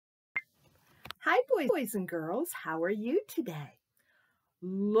Hi, boys and girls. How are you today?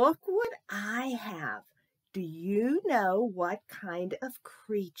 Look what I have. Do you know what kind of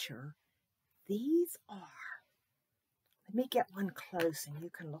creature these are? Let me get one close and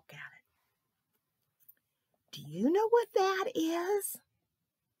you can look at it. Do you know what that is?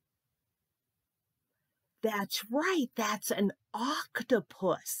 That's right. That's an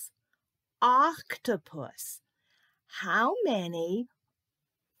octopus. Octopus. How many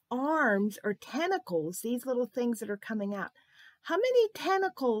arms or tentacles, these little things that are coming out, how many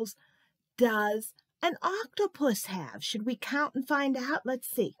tentacles does an octopus have? Should we count and find out? Let's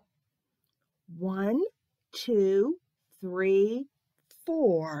see. 1, 2, 3,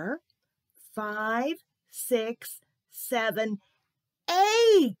 4, 5, 6, 7,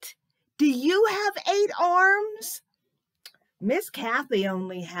 8. Do you have 8 arms? Miss Kathy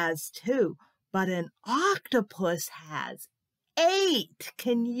only has 2, but an octopus has 8.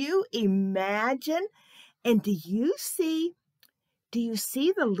 Can you imagine? And do you see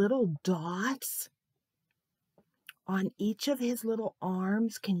the little dots on each of his little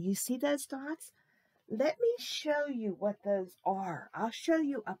arms? Can you see those dots? Let me show you what those are. I'll show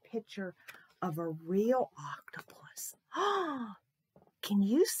you a picture of a real octopus. Can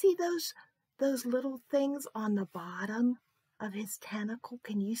you see those little things on the bottom of his tentacle?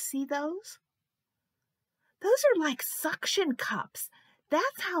 Can you see those? Those are like suction cups.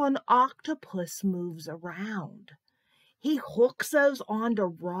 That's how an octopus moves around. He hooks those onto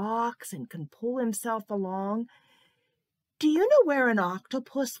rocks and can pull himself along. Do you know where an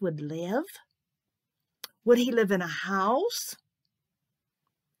octopus would live? Would he live in a house?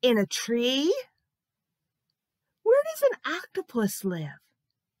 In a tree? Where does an octopus live?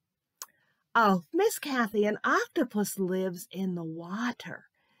 Oh, Miss Kathy, an octopus lives in the water.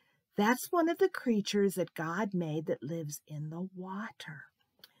 That's one of the creatures that God made that lives in the water.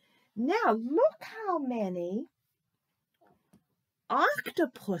 Now, look how many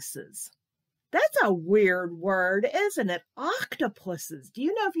octopuses. That's a weird word, isn't it? Octopuses. Do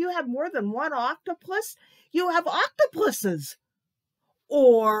you know if you have more than one octopus, you have octopuses?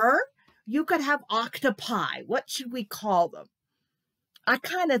 Or you could have octopi. What should we call them? I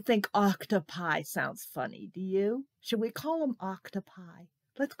kind of think octopi sounds funny. Do you? Should we call them octopi?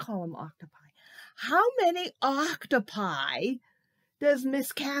 Let's call them octopi. How many octopi does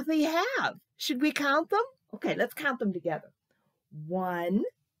Miss Kathy have? Should we count them? Okay, let's count them together. 1,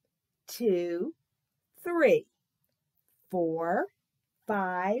 2, 3, 4,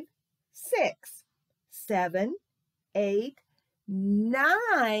 5, 6, 7, 8,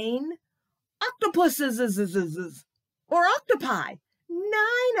 9 octopuses or octopi.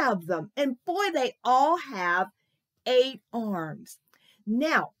 9 of them. And boy, they all have 8 arms.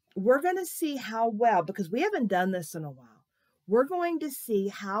 Now, we're going to see how well, because we haven't done this in a while, we're going to see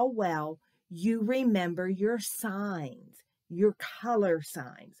how well you remember your signs, your color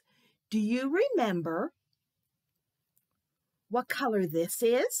signs. Do you remember what color this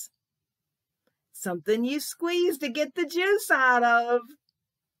is? Something you squeeze to get the juice out of.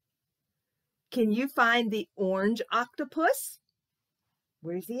 Can you find the orange octopus?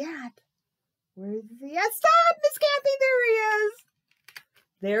 Where's he at? Where's he at? Stop, Miss Kathy, there he is.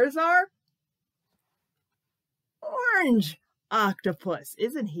 There's our orange octopus.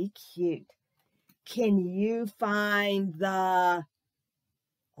 Isn't he cute? Can you find the,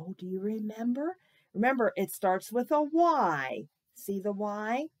 oh, do you remember? Remember, it starts with a Y. See the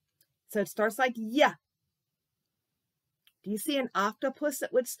Y? So it starts like yeah. Do you see an octopus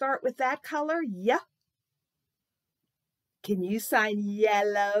that would start with that color? Yeah. Can you sign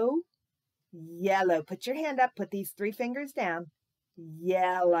yellow? Yellow. Put your hand up. Put these 3 fingers down.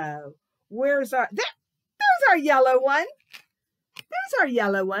 Yellow. Where's our, there's our yellow one. There's our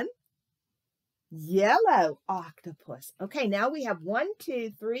yellow one. Yellow octopus. Okay, now we have 1,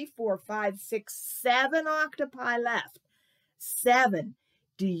 2, 3, 4, 5, 6, 7 octopi left. 7.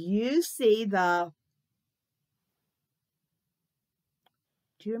 Do you see the,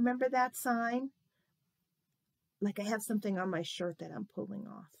 do you remember that sign? Like I have something on my shirt that I'm pulling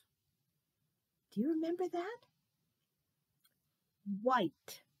off. Do you remember that?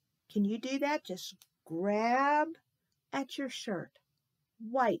 White. Can you do that? Just grab at your shirt.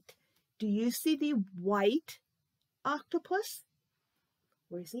 White. Do you see the white octopus?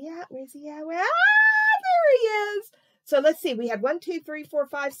 Where's he at? Where's he at? There he is. So let's see. We had 1, 2, 3, 4,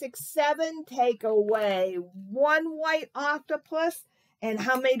 5, 6, 7. Take away 1 white octopus. And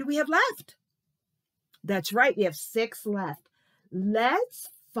how many do we have left? That's right. We have 6 left. Let's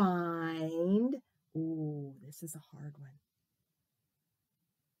find, ooh, this is a hard one.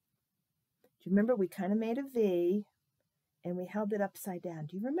 Do you remember we kind of made a V? and we held it upside down.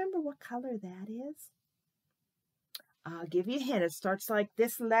 Do you remember what color that is? I'll give you a hint. It starts like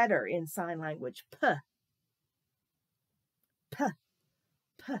this letter in sign language. P. P.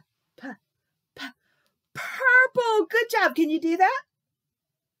 P. P. P. Purple. Good job. Can you do that?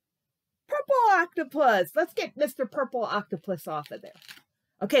 Purple octopus. Let's get Mr. Purple Octopus off of there.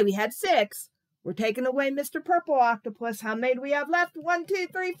 Okay, we had 6. We're taking away Mr. Purple Octopus. How many do we have left? 1, 2,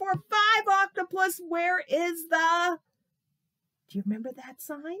 3, 4, 5 octopus. Where is the... Do you remember that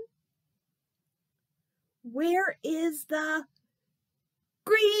sign? Where is the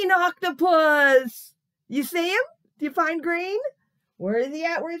green octopus? You see him? Do you find green? Where is he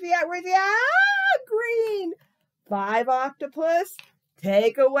at? Where is he at? Where is he at? Ah, green. 5 octopus.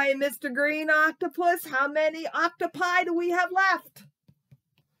 Take away Mr. Green Octopus. How many octopi do we have left?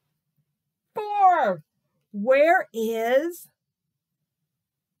 4. Where is...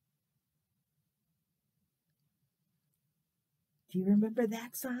 Do you remember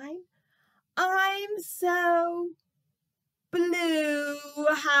that sign? I'm so blue.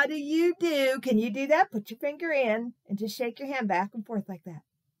 How do you do? Can you do that? Put your finger in and just shake your hand back and forth like that.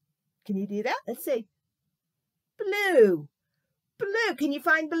 Can you do that? Let's see. Blue. Blue. Can you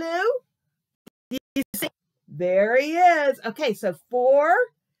find blue? Do you see? There he is. Okay, so 4.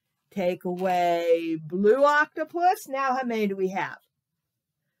 Take away blue octopus. Now how many do we have?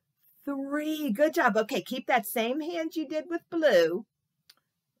 3. Good job. Okay, keep that same hand you did with blue.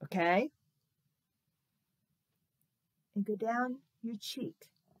 Okay. And go down your cheek.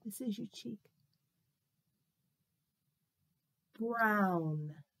 This is your cheek.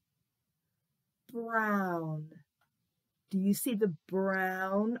 Brown. Brown. Do you see the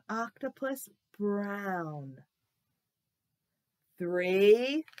brown octopus? Brown.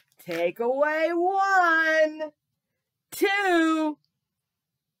 3. Take away 1. 2.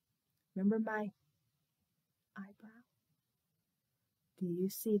 Remember my eyebrow? Do you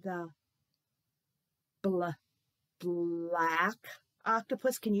see the black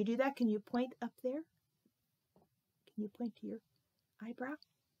octopus? Can you do that? Can you point up there? Can you point to your eyebrow?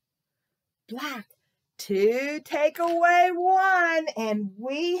 Black. 2. Take away 1. And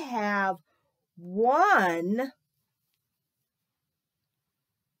we have 1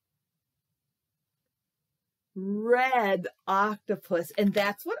 red octopus. And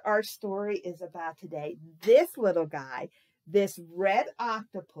that's what our story is about today. This little guy, this red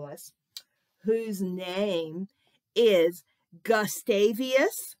octopus, whose name is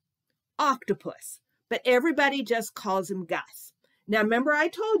Gustavius Octopus. But everybody just calls him Gus. Now, remember I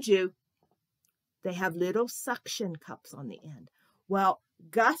told you they have little suction cups on the end. Well,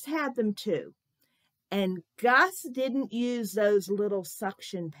 Gus had them too. And Gus didn't use those little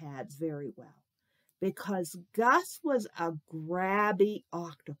suction pads very well, because Gus was a grabby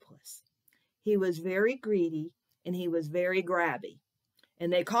octopus. He was very greedy and he was very grabby.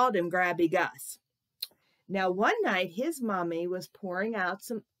 And they called him Grabby Gus. Now, one night his mommy was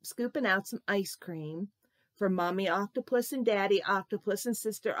scooping out some ice cream for Mommy Octopus and Daddy Octopus and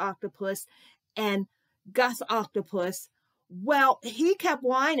Sister Octopus and Gus Octopus. Well, he kept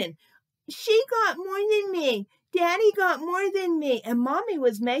whining. She got more than me. Daddy got more than me. And Mommy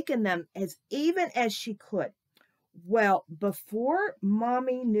was making them as even as she could. Well, before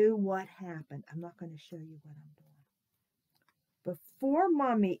Mommy knew what happened, I'm not going to show you what I'm doing. Before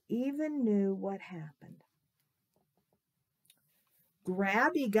Mommy even knew what happened,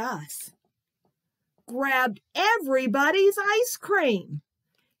 Grabby Gus grabbed everybody's ice cream.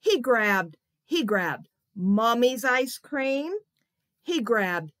 He grabbed Mommy's ice cream. He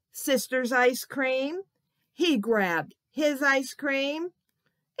grabbed Sister's ice cream. He grabbed his ice cream.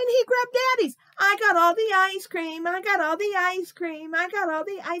 And he grabbed Daddy's. I got all the ice cream. I got all the ice cream. I got all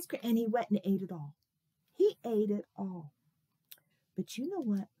the ice cream. And he went and ate it all. He ate it all. But you know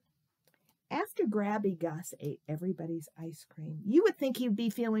what? After Grabby Gus ate everybody's ice cream, you would think he'd be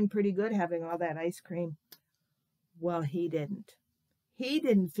feeling pretty good having all that ice cream. Well, he didn't. He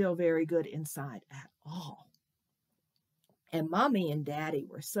didn't feel very good inside at all. And Mommy and Daddy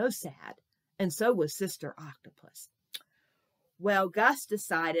were so sad, and so was Sister Octopus. Well, Gus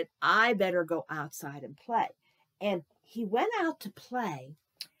decided, I better go outside and play. And he went out to play,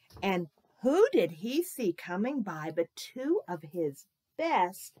 and who did he see coming by but 2 of his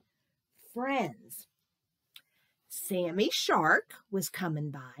best friends? Sammy Shark was coming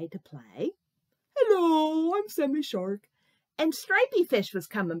by to play. Hello, I'm Sammy Shark. And Stripey Fish was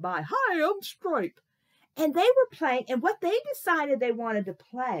coming by. Hi, I'm Stripe. And they were playing, and what they decided they wanted to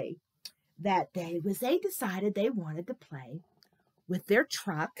play that day was they decided they wanted to play with their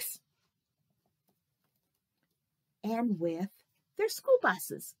trucks and with their school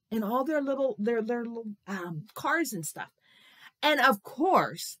buses and all their little cars and stuff. And of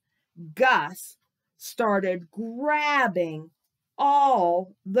course, Gus started grabbing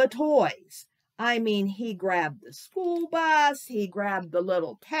all the toys. I mean, he grabbed the school bus, he grabbed the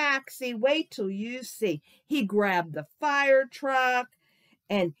little taxi. Wait till you see. He grabbed the fire truck,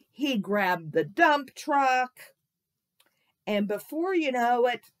 and he grabbed the dump truck. And before you know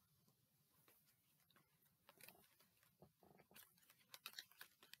it,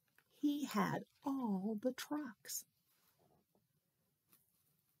 he had all the trucks.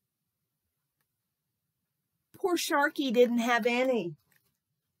 Poor Sharky didn't have any.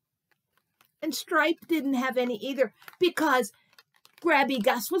 And Stripe didn't have any either, because Grabby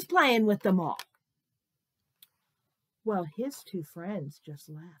Gus was playing with them all. Well, his two friends just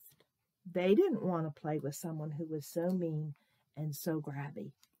left. They didn't want to play with someone who was so mean and so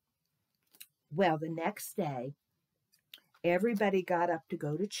grabby. Well, the next day, everybody got up to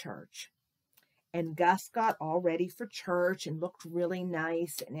go to church. And Gus got all ready for church and looked really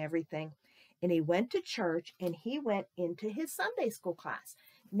nice and everything. And he went to church, and he went into his Sunday school class.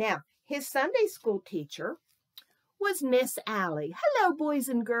 Now, his Sunday school teacher was Miss Allie. Hello, boys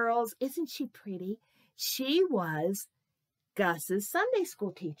and girls. Isn't she pretty? She was Gus's Sunday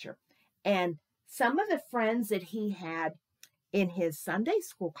school teacher. And some of the friends that he had in his Sunday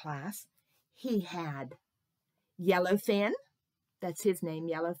school class, he had Yellowfin. That's his name,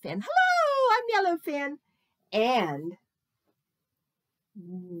 Yellowfin. Hello, I'm Yellowfin. And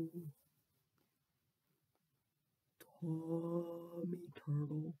Tommy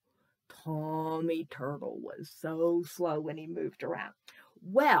Turtle. Tommy Turtle was so slow when he moved around.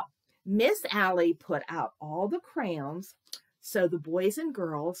 Well, Miss Allie put out all the crayons so the boys and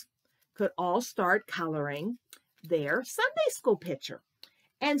girls could all start coloring their Sunday school picture.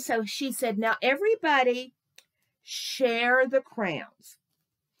 And so she said, now everybody share the crayons.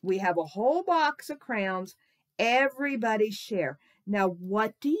 We have a whole box of crayons. Everybody share. Now,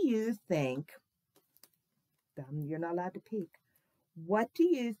 what do you think? You're not allowed to peek. What do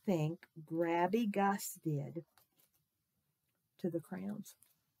you think Grabby Gus did to the crayons?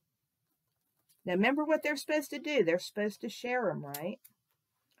 Now, remember what they're supposed to do. They're supposed to share them, right?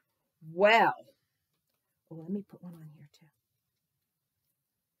 Well, let me put one on here too.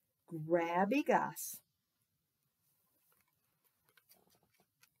 Grabby Gus.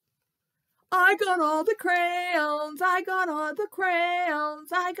 I got all the crayons. I got all the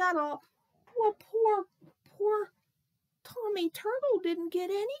crayons. I got all. Well, poor Tommy Turtle didn't get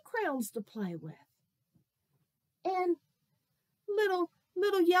any crayons to play with. And little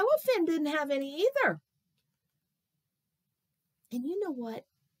Yellowfin didn't have any either. And you know what?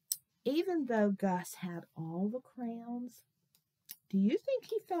 Even though Gus had all the crayons, do you think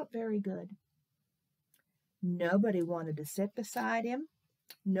he felt very good? Nobody wanted to sit beside him.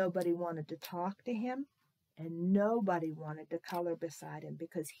 Nobody wanted to talk to him. And nobody wanted to color beside him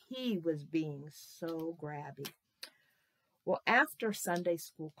because he was being so grabby. Well, after Sunday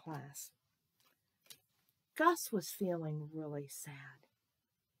school class, Gus was feeling really sad.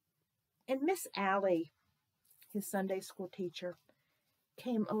 And Miss Allie, his Sunday school teacher,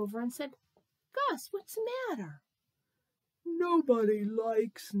 came over and said, Gus, what's the matter? Nobody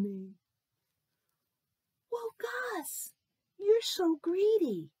likes me. Well, Gus, you're so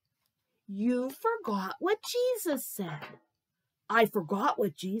greedy. You forgot what Jesus said. I forgot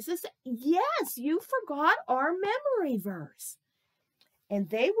what Jesus said? Yes, you forgot our memory verse. And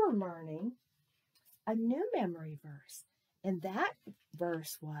they were learning a new memory verse. And that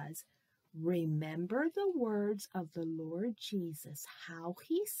verse was, remember the words of the Lord Jesus, how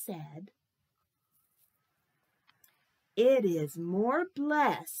he said, it is more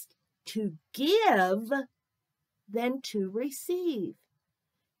blessed to give than to receive.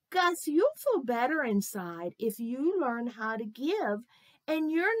 Gus, you'll feel better inside if you learn how to give and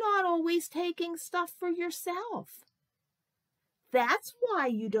you're not always taking stuff for yourself. That's why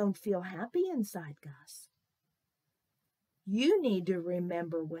you don't feel happy inside, Gus. You need to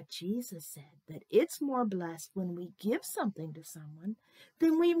remember what Jesus said, that it's more blessed when we give something to someone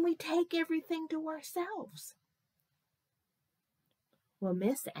than when we take everything to ourselves. Well,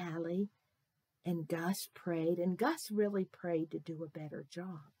 Miss Allie and Gus prayed, and Gus really prayed to do a better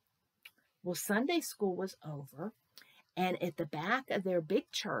job. Well, Sunday school was over, and at the back of their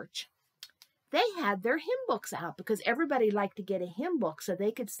big church, they had their hymn books out because everybody liked to get a hymn book so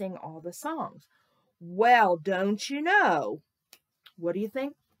they could sing all the songs. Well, don't you know? What do you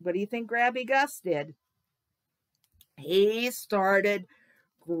think? What do you think Grabby Gus did? He started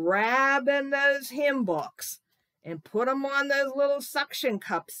grabbing those hymn books and put them on those little suction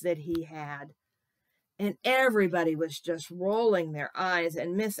cups that he had. And everybody was just rolling their eyes.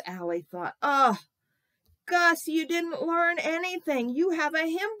 And Miss Allie thought, oh, Gus, you didn't learn anything. You have a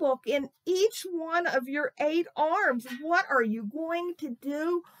hymn book in each one of your 8 arms. What are you going to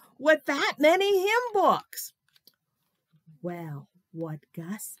do with that many hymn books? Well, what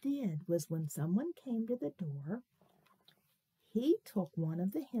Gus did was when someone came to the door, he took one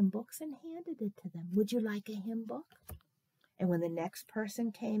of the hymn books and handed it to them. Would you like a hymn book? And when the next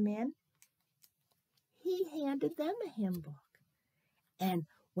person came in, he handed them a hymn book. And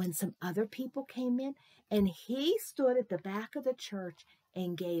when some other people came in, and he stood at the back of the church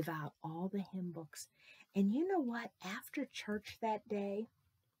and gave out all the hymn books. And you know what? After church that day,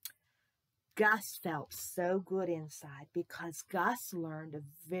 Gus felt so good inside because Gus learned a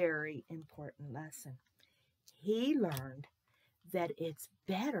very important lesson. He learned that it's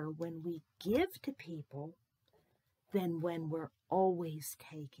better when we give to people than when we're always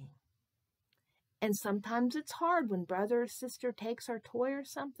taking. And sometimes it's hard when brother or sister takes our toy or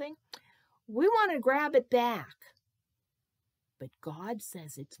something. We want to grab it back. But God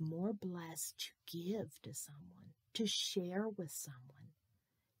says it's more blessed to give to someone, to share with someone,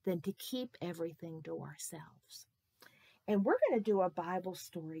 than to keep everything to ourselves. And we're going to do a Bible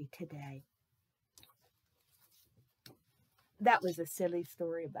story today. That was a silly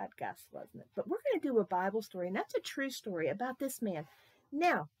story about Gus, wasn't it? But we're going to do a Bible story, and that's a true story about this man.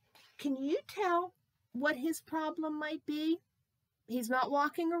 Now, can you tell what his problem might be? He's not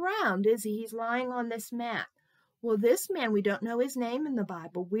walking around, is he? He's lying on this mat. Well, this man, we don't know his name in the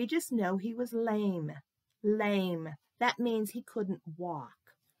Bible. We just know he was lame. Lame. That means he couldn't walk.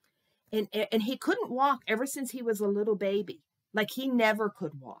 And he couldn't walk ever since he was a little baby. Like he never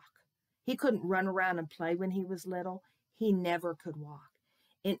could walk. He couldn't run around and play when he was little. He never could walk.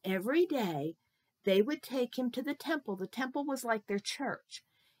 And every day they would take him to the temple. The temple was like their church.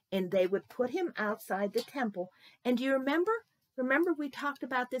 And they would put him outside the temple. And do you remember? Remember we talked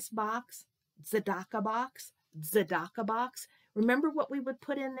about this box? Tzedakah box? Tzedakah box. Remember what we would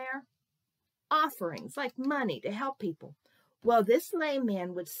put in there? Offerings, like money to help people. Well, this lame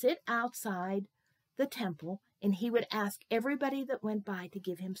man would sit outside the temple and he would ask everybody that went by to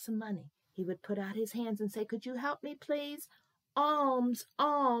give him some money. He would put out his hands and say, "Could you help me, please? Alms,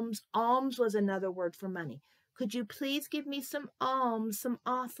 alms." Alms was another word for money. "Could you please give me some alms, some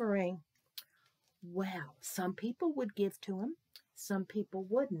offering?" Well, some people would give to him, some people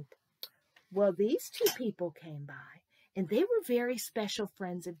wouldn't. Well, these 2 people came by, and they were very special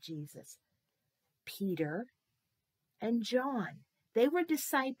friends of Jesus. Peter and John. They were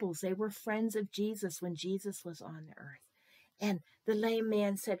disciples. They were friends of Jesus when Jesus was on the earth. And the lame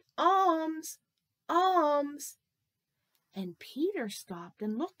man said, "Alms, alms." And Peter stopped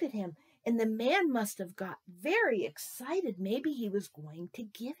and looked at him. And the man must have got very excited. Maybe he was going to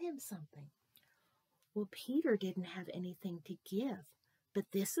give him something. Well, Peter didn't have anything to give.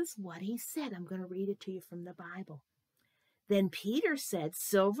 But this is what he said. I'm going to read it to you from the Bible. Then Peter said,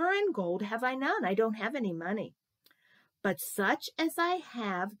 "Silver and gold have I none. I don't have any money. But such as I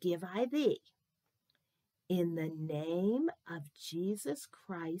have give I thee. In the name of Jesus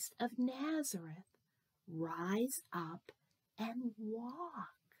Christ of Nazareth, rise up and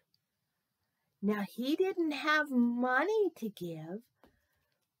walk." Now, he didn't have money to give,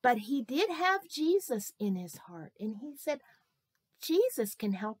 but he did have Jesus in his heart. And he said, "Jesus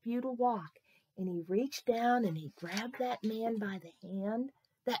can help you to walk." And he reached down and he grabbed that man by the hand,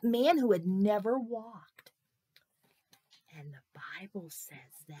 that man who had never walked. And the Bible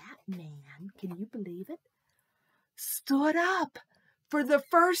says that man, can you believe it, stood up for the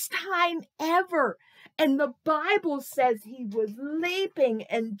first time ever. And the Bible says he was leaping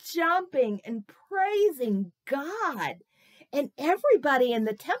and jumping and praising God. And everybody in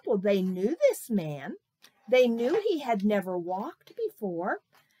the temple, they knew this man. They knew he had never walked before.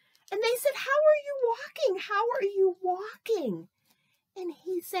 And they said, "How are you walking? How are you walking?" And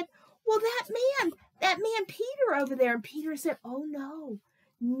he said, "Well, that man Peter over there." And Peter said, "Oh,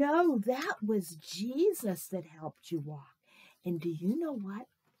 no, that was Jesus that helped you walk." And do you know what?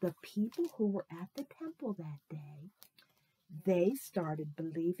 The people who were at the temple that day, they started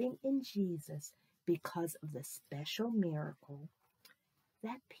believing in Jesus because of the special miracle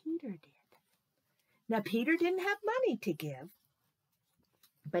that Peter did. Now, Peter didn't have money to give,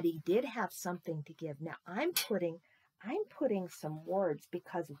 but he did have something to give. Now, I'm putting some words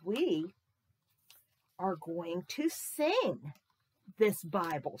because we are going to sing this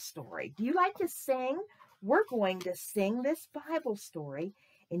Bible story. Do you like to sing? We're going to sing this Bible story,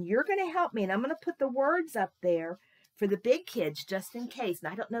 and you're going to help me. And I'm going to put the words up there for the big kids just in case.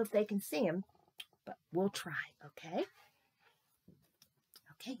 And I don't know if they can see them, but we'll try, okay?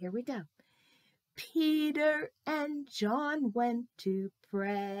 Okay, here we go. Peter and John went to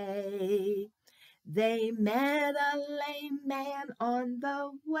pray. They met a lame man on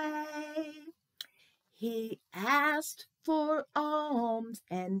the way. He asked for alms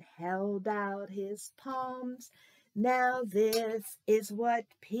and held out his palms. Now this is what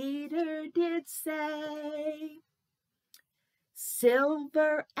Peter did say.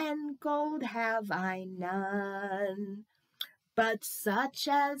 Silver and gold have I none, but such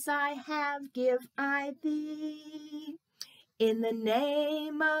as I have give I thee. In the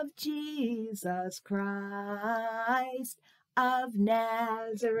name of Jesus Christ of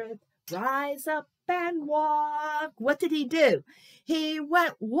Nazareth, rise up and walk. What did he do? He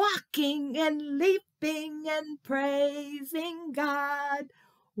went walking and leaping and praising God.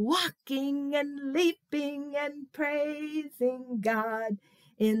 Walking and leaping and praising God.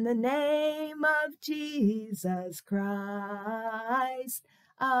 In the name of Jesus Christ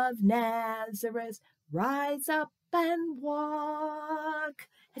of Nazareth, rise up and walk.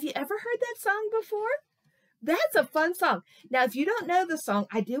 Have you ever heard that song before? That's a fun song. Now, if you don't know the song,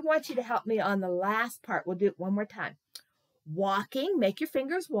 I do want you to help me on the last part. We'll do it one more time. Walking, make your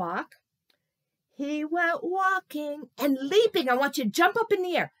fingers walk. He went walking and leaping. I want you to jump up in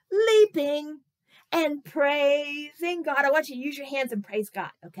the air. Leaping and praising God. I want you to use your hands and praise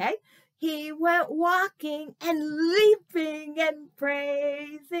God, okay? He went walking and leaping and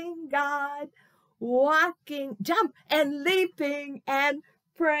praising God. Walking, jump, and leaping and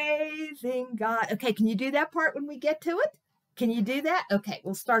praising God. Okay, can you do that part when we get to it? Can you do that? Okay,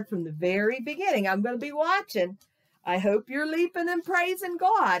 we'll start from the very beginning. I'm going to be watching. I hope you're leaping and praising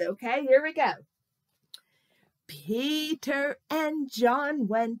God. Okay, here we go. Peter and John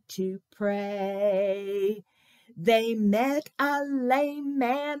went to pray. They met a lame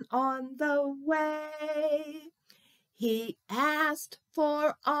man on the way. He asked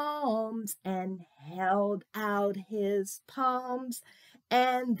for alms and held out his palms.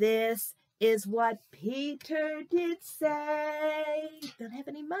 And this is what Peter did say. Don't have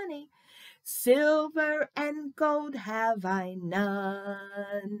any money. Silver and gold have I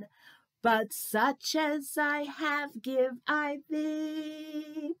none, but such as I have give I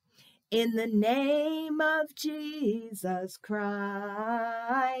thee. In the name of Jesus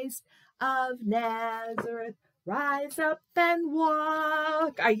Christ of Nazareth, rise up and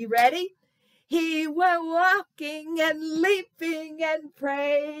walk. Are you ready? He went walking and leaping and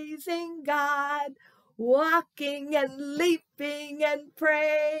praising God. Walking and leaping and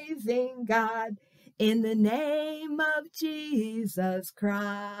praising God. In the name of Jesus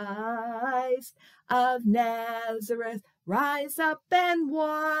Christ of Nazareth, rise up and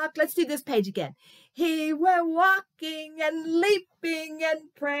walk. Let's do this page again. He went walking and leaping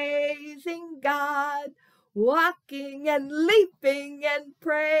and praising God. Walking and leaping and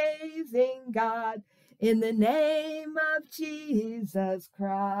praising God. In the name of Jesus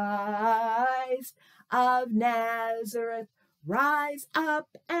Christ of Nazareth, rise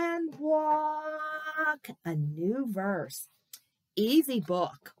up and walk. A new verse. Easy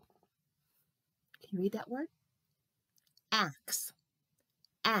book. Can you read that word? Acts.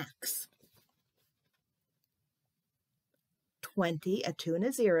 Acts. 20, a 2 and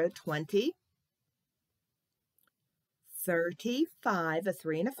a 0, 20. 35, a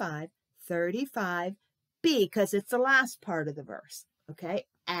 3 and a 5, 35, B, because it's the last part of the verse, okay?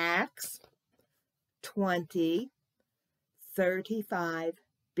 Acts 20, 35,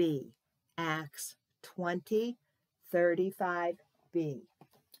 B. Acts 20, 35, B.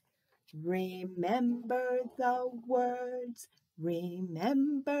 Remember the words,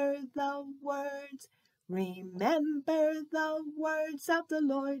 remember the words, remember the words of the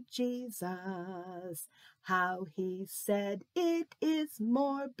Lord Jesus, how he said it is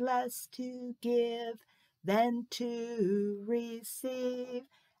more blessed to give than to receive.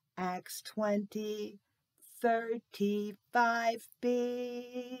 Acts 20,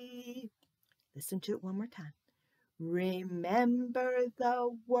 35b. Listen to it one more time. Remember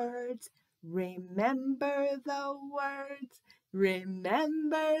the words, remember the words,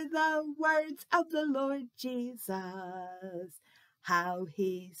 remember the words of the Lord Jesus, how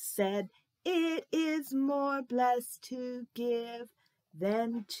he said it is more blessed to give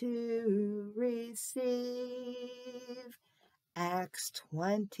than to receive. Acts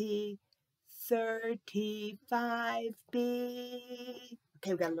 20, 35b.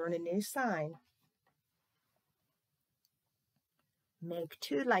 Okay, we got to learn a new sign. Make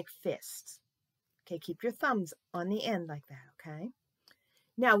two like fists. Okay, keep your thumbs on the end like that, okay?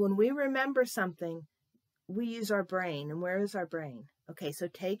 Now, when we remember something, we use our brain. And where is our brain? Okay, so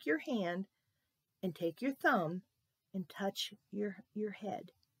take your hand and take your thumb and touch your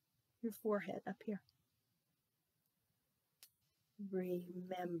head, your forehead up here.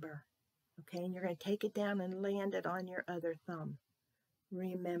 Remember. Okay, and you're going to take it down and land it on your other thumb.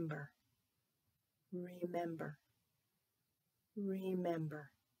 Remember, remember,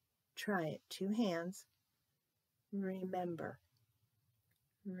 remember. Try it. 2 hands. Remember,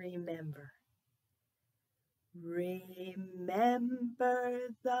 remember. Remember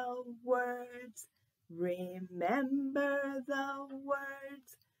the words. Remember the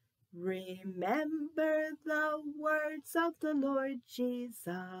words. Remember the words of the Lord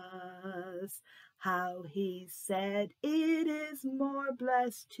Jesus, how he said it is more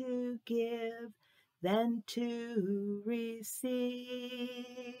blessed to give than to receive.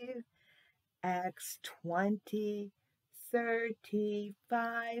 Acts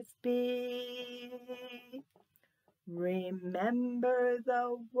 20:35b. Remember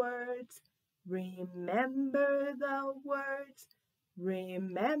the words. Remember the words.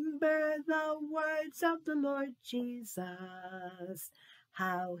 Remember the words of the Lord Jesus,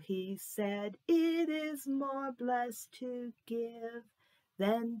 how he said it is more blessed to give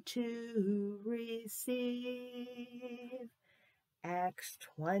than to receive. Acts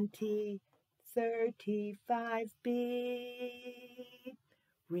 20:35b.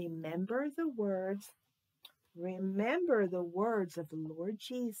 Remember the words. Remember the words of the Lord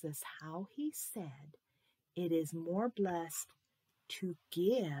Jesus, how he said it is more blessed to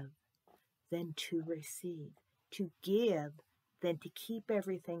give than to receive, to give than to keep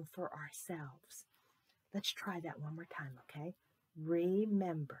everything for ourselves. Let's try that one more time, okay?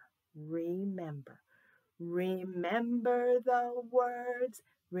 Remember, remember, remember the words,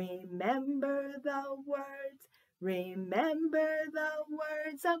 remember the words, remember the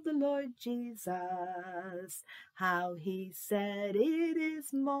words of the Lord Jesus, how he said it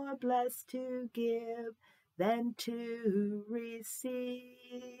is more blessed to give than to receive.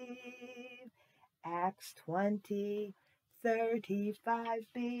 Acts 20:35b.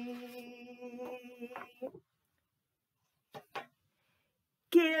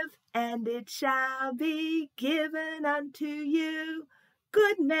 Give, and it shall be given unto you,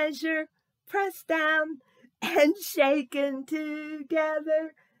 good measure, pressed down and shaken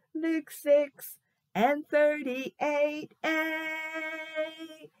together. Luke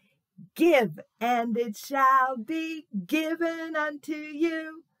 6:38a. Give, and it shall be given unto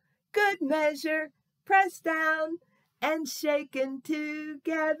you, good measure, pressed down and shaken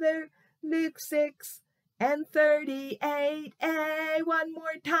together. Luke 6:38a. One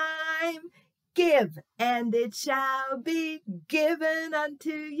more time. Give, and it shall be given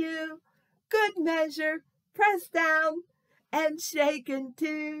unto you, good measure, pressed down and shaken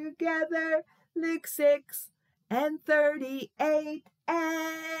together. Luke 6:38a.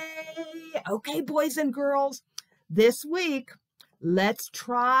 Okay, boys and girls, this week, let's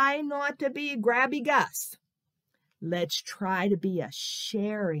try not to be Grabby Gus. Let's try to be a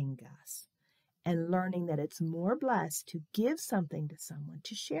sharing Gus, and learning that it's more blessed to give something to someone,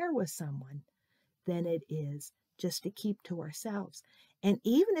 to share with someone, than it is just to keep to ourselves. And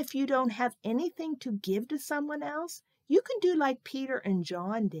even if you don't have anything to give to someone else, you can do like Peter and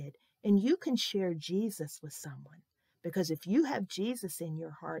John did, and you can share Jesus with someone. Because if you have Jesus in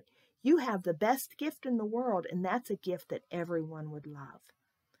your heart, you have the best gift in the world, and that's a gift that everyone would love.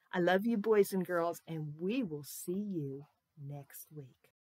 I love you, boys and girls, and we will see you next week.